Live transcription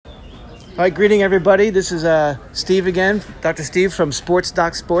All right, greeting everybody. This is Steve again, Dr. Steve from Sports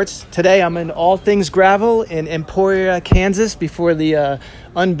Doc Sports. Today I'm in All Things Gravel in Emporia, Kansas before the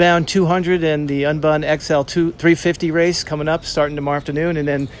Unbound 200 and the Unbound XL 350 race coming up starting tomorrow afternoon, and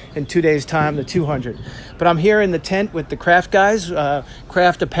then in 2 days' time the 200. But I'm here in the tent with the Craft guys,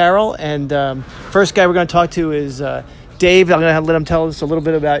 Craft Apparel, and first guy we're going to talk to is Dave. I'm going to let him tell us a little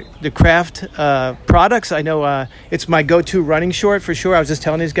bit about the Craft products. I know it's my go-to running short for sure. I was just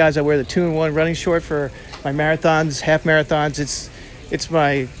telling these guys I wear the 2-in-1 running short for my marathons, half marathons. It's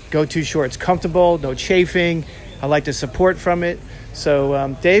my go-to short. It's comfortable, no chafing. I like the support from it.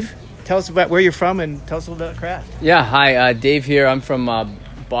 So, Dave, tell us about where you're from and tell us a little about Craft. Yeah, hi, Dave here. I'm from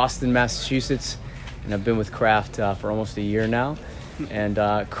Boston, Massachusetts, and I've been with Craft for almost a year now. And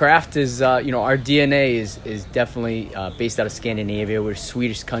Craft is, our DNA is definitely based out of Scandinavia. We're a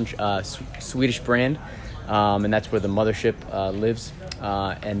Swedish brand, and that's where the mothership lives.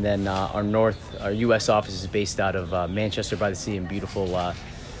 And then our U.S. office is based out of Manchester by the Sea in beautiful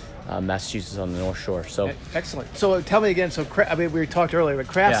Massachusetts on the North Shore. So excellent. So tell me again. So we talked earlier, but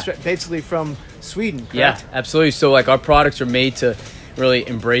Craft's basically from Sweden, correct? Yeah, absolutely. So our products are made to really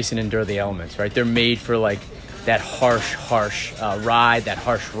embrace and endure the elements, right? They're made for that harsh ride, that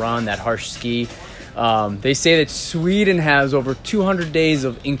harsh run, that harsh ski. They say that Sweden has over 200 days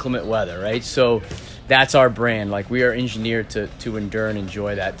of inclement weather, right? So that's our brand. We are engineered to endure and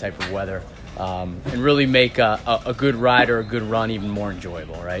enjoy that type of weather, and really make a good ride or a good run even more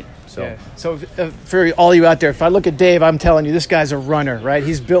enjoyable, right? So for all you out there, if I look at Dave, I'm telling you, this guy's a runner, right?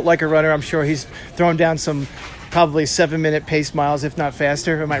 He's built like a runner. I'm sure he's throwing down some probably 7-minute pace miles, if not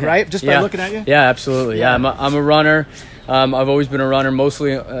faster. Am I right? Just by looking at you? Yeah, absolutely. Yeah, I'm a runner. I've always been a runner,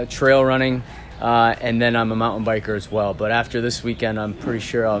 mostly trail running, and then I'm a mountain biker as well. But after this weekend, I'm pretty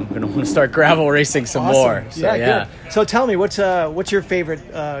sure I'm going to want to start gravel racing some more. So, good. So tell me, what's your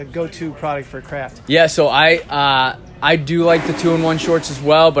favorite go-to product for Craft? Yeah, so I do like the 2-in-1 shorts as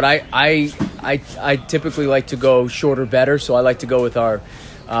well, but I typically like to go shorter better. So I like to go with our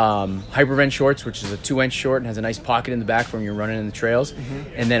Hypervent shorts, which is a 2-inch short and has a nice pocket in the back when you're running in the trails. Mm-hmm.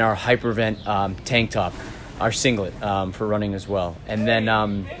 And then our Hypervent tank top, our singlet for running as well. And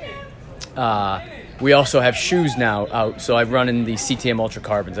then we also have shoes now out. So I run in the CTM Ultra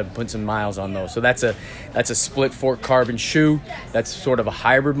Carbons. I've put some miles on those. So that's a split fork carbon shoe. That's sort of a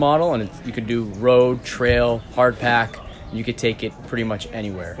hybrid model, and you can do road, trail, hard pack. You could take it pretty much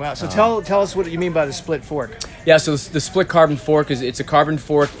anywhere. Wow. So tell us what you mean by the split fork. Yeah, so the split carbon fork it's a carbon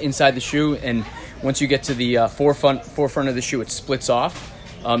fork inside the shoe, and once you get to the forefront of the shoe, it splits off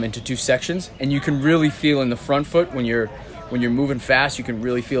into two sections, and you can really feel in the front foot when you're moving fast, you can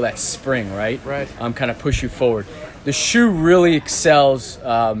really feel that spring, right? Right. Kind of push you forward. The shoe really excels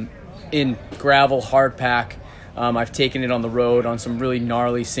in gravel, hard pack. I've taken it on the road on some really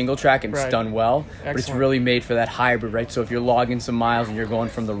gnarly single track, and it's done well. Excellent. But it's really made for that hybrid, right? So if you're logging some miles and you're going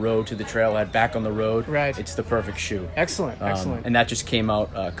from the road to the trailhead back on the road, right, it's the perfect shoe. Excellent. And that just came out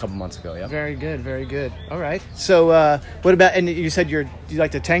a couple months ago. Yeah. Very good. All right. So what about? And you said you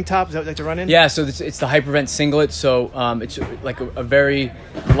like the tank top? Is that what you like to run in? Yeah. So it's the Hypervent singlet. So it's like a very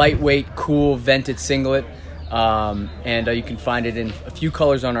lightweight, cool vented singlet. And you can find it in a few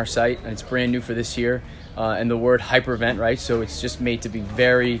colors on our site, and it's brand new for this year. And the word Hypervent, right? So it's just made to be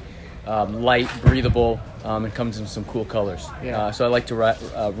very light, breathable, and comes in some cool colors. Yeah. So I like to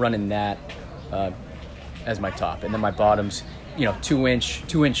run in that as my top, and then my bottoms,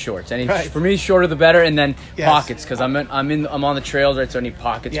 2-inch shorts. For me, shorter the better, and then pockets, because I'm on the trails, right? So I need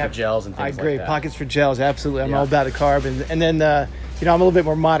pockets for gels and things like that. I agree. Pockets for gels, absolutely. I'm all about a carb, and then. I'm a little bit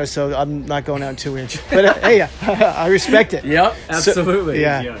more modest, so I'm not going out 2-inch. But hey, I respect it. Yep, absolutely.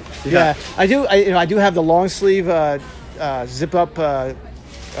 So, yeah. I do have the long sleeve zip up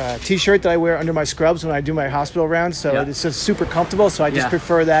T-shirt that I wear under my scrubs when I do my hospital rounds. So it's just super comfortable. So I just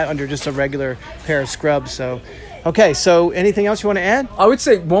prefer that under just a regular pair of scrubs. So. Okay, so anything else you want to add? I would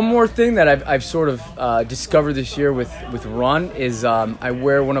say one more thing that I've sort of discovered this year with Run is I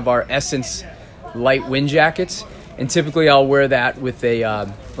wear one of our Essence light wind jackets. And typically I'll wear that with in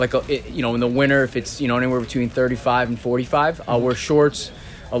the winter, if it's, anywhere between 35 and 45, I'll wear shorts,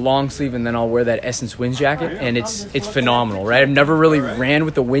 a long sleeve, and then I'll wear that Essence wind jacket. And it's phenomenal, right? I've never really ran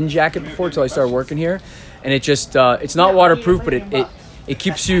with the wind jacket before until I started working here. And it just, it's not waterproof, but it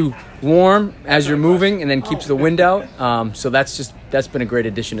keeps you warm as you're moving and then keeps the wind out. So that's been a great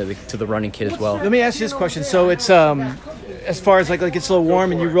addition to the running kit as well. Let me ask you this question. So it's, as far as like it's a little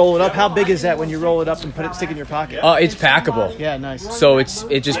warm and you roll it up, how big is that when you roll it up and stick it in your pocket? It's packable. Yeah, nice. So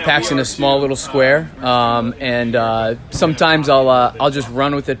it just packs in a small little square, and sometimes I'll just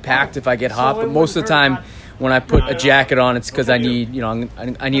run with it packed if I get hot. But most of the time, when I put a jacket on, it's because I need,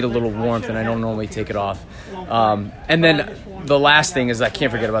 I need a little warmth, and I don't normally take it off. And then the last thing is, I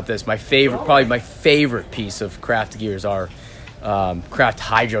can't forget about this. Probably my favorite piece of craft gear is our craft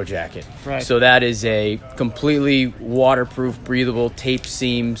hydro jacket. Right. So that is a completely waterproof, breathable, tape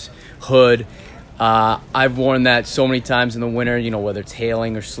seams, hood. I've worn that so many times in the winter, whether it's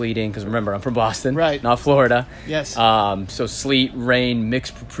hailing or sleeting, because remember, I'm from Boston, right, not Florida. Yes. So sleet, rain,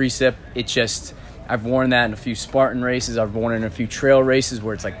 mixed precip, I've worn that in a few Spartan races. I've worn it in a few trail races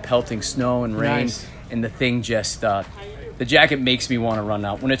where it's like pelting snow and rain. Nice. And the thing the jacket makes me want to run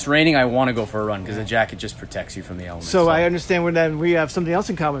out. When it's raining, I want to go for a run because the jacket just protects you from the elements. So I understand we have something else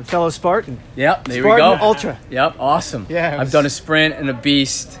in common. Fellow Spartan. Yep, there Spartan we go. Ultra. Yep, awesome. Yeah, I've done a sprint and a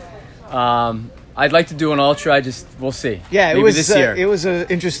beast. I'd like to do an ultra. We'll see. Yeah, maybe this year. It was an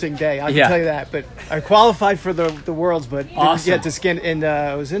interesting day. I can tell you that. But I qualified for the Worlds, but didn't get to skin. And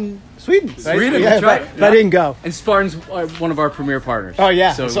I was in Sweden. Right? Sweden, yeah, that's right. But I didn't go. And Spartan's one of our premier partners. Oh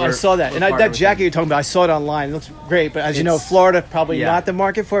yeah, so I saw that. And that jacket you're talking about, I saw it online. It looks great. But as you know, Florida probably not the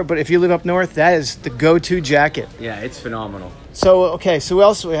market for it. But if you live up north, that is the go-to jacket. Yeah, it's phenomenal. So so who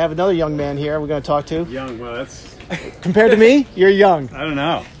else? We have another young man here. We're going to talk to. Young, well, that's compared to me. You're young. I don't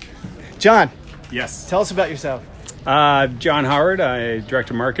know. John. Yes. Tell us about yourself. John Howard. I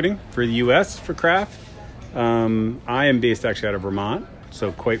director marketing for the U.S. for Craft. I am based actually out of Vermont,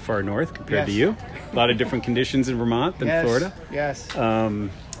 so quite far north compared to you. A lot of different conditions in Vermont than Florida. Yes.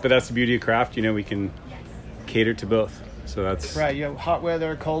 But that's the beauty of Craft. We can cater to both. So that's right. You have hot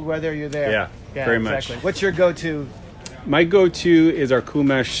weather, cold weather. You're there. Yeah, very much. What's your go-to? My go-to is our Cool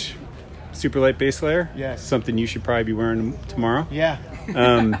Mesh super light base layer. Yes. Something you should probably be wearing tomorrow. Yeah.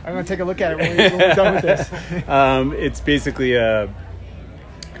 I'm going to take a look at it when we're done with this. It's basically a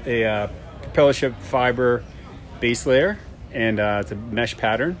propeller ship fiber base layer, and it's a mesh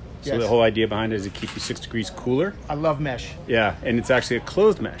pattern. So the whole idea behind it is to keep you 6 degrees cooler. I love mesh. Yeah, and it's actually a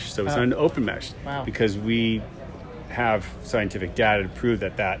closed mesh, so it's not an open mesh. Wow. Because we have scientific data to prove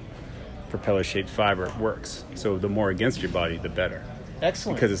that propeller-shaped fiber works. So the more against your body, the better.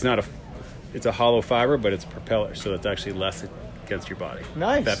 Excellent. Because it's a hollow fiber, but it's a propeller, so it's actually less against your body.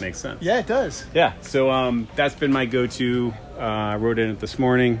 Nice. If that makes sense. Yeah, it does. Yeah. So that's been my go-to. I wrote in it this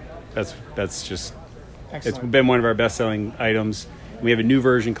morning. That's just excellent. It's been one of our best-selling items. We have a new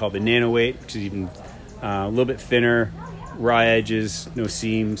version called the Nano Weight, which is even a little bit thinner, raw edges, no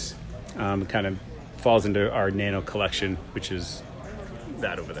seams. It kind of falls into our Nano collection, which is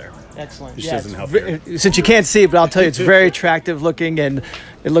that over there. Excellent. Which doesn't help you. Since you can't see it, but I'll tell you, it's very attractive looking, and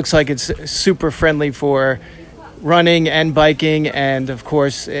it looks like it's super friendly for running and biking, and of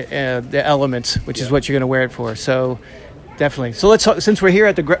course the elements, which is what you're going to wear it for. So definitely. So let's talk, since we're here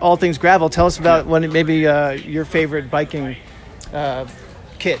at the All Things Gravel, tell us about your favorite biking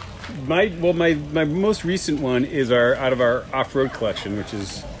kit. My most recent one is out of our off-road collection, which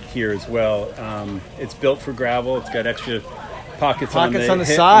is here as well. It's built for gravel. It's got extra pockets on the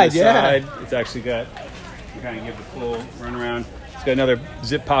side. It's actually got, kind of give the full run around. It's got another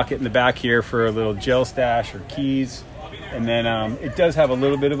zip pocket in the back here for a little gel stash or keys. And then it does have a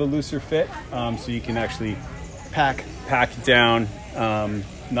little bit of a looser fit, so you can actually pack it down,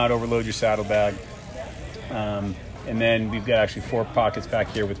 not overload your saddlebag. And then we've got actually 4 pockets back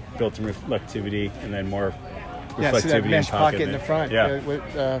here with built-in reflectivity, and then more reflectivity so that mesh pocket in the front. Yeah.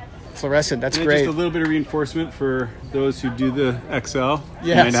 With fluorescent. That's and great. Just a little bit of reinforcement for those who do the XL. Yes.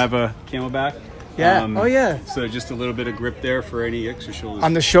 You might have a camelback. Yeah. So just a little bit of grip there for any extra shoulders.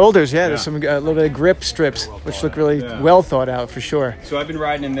 On the shoulders, there's a little bit of grip strips, which look really well thought out for sure. So I've been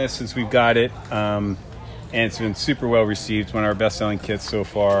riding in this since we've got it, and it's been super well received. It's one of our best-selling kits so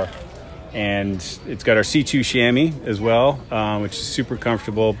far. And it's got our C2 chamois as well, which is super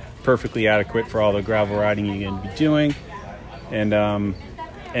comfortable, perfectly adequate for all the gravel riding you're going to be doing.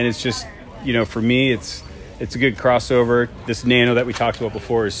 And it's just, for me, it's a good crossover. This Nano that we talked about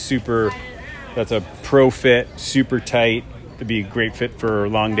before is super. That's a pro fit, super tight. It'd be a great fit for a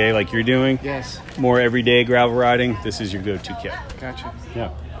long day like you're doing. Yes. More everyday gravel riding. This is your go-to kit. Gotcha.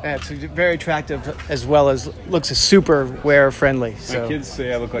 Yeah. It's very attractive as well as looks super wear friendly. So. My kids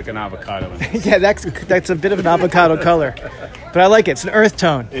say I look like an avocado. Yeah, that's a bit of an avocado color, but I like it. It's an earth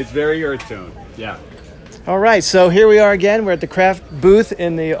tone. It's very earth tone. Yeah. All right, so here we are again. We're at the craft booth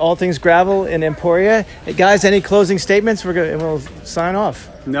in the All Things Gravel in Emporia. Hey guys, any closing statements? We'll sign off.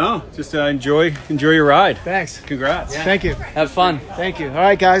 No, just enjoy your ride. Thanks. Congrats. Yeah. Thank you. Have fun. Thank you. All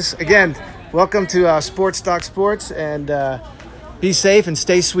right, guys. Again, welcome to Sports Doc Sports, and be safe and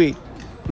stay sweet.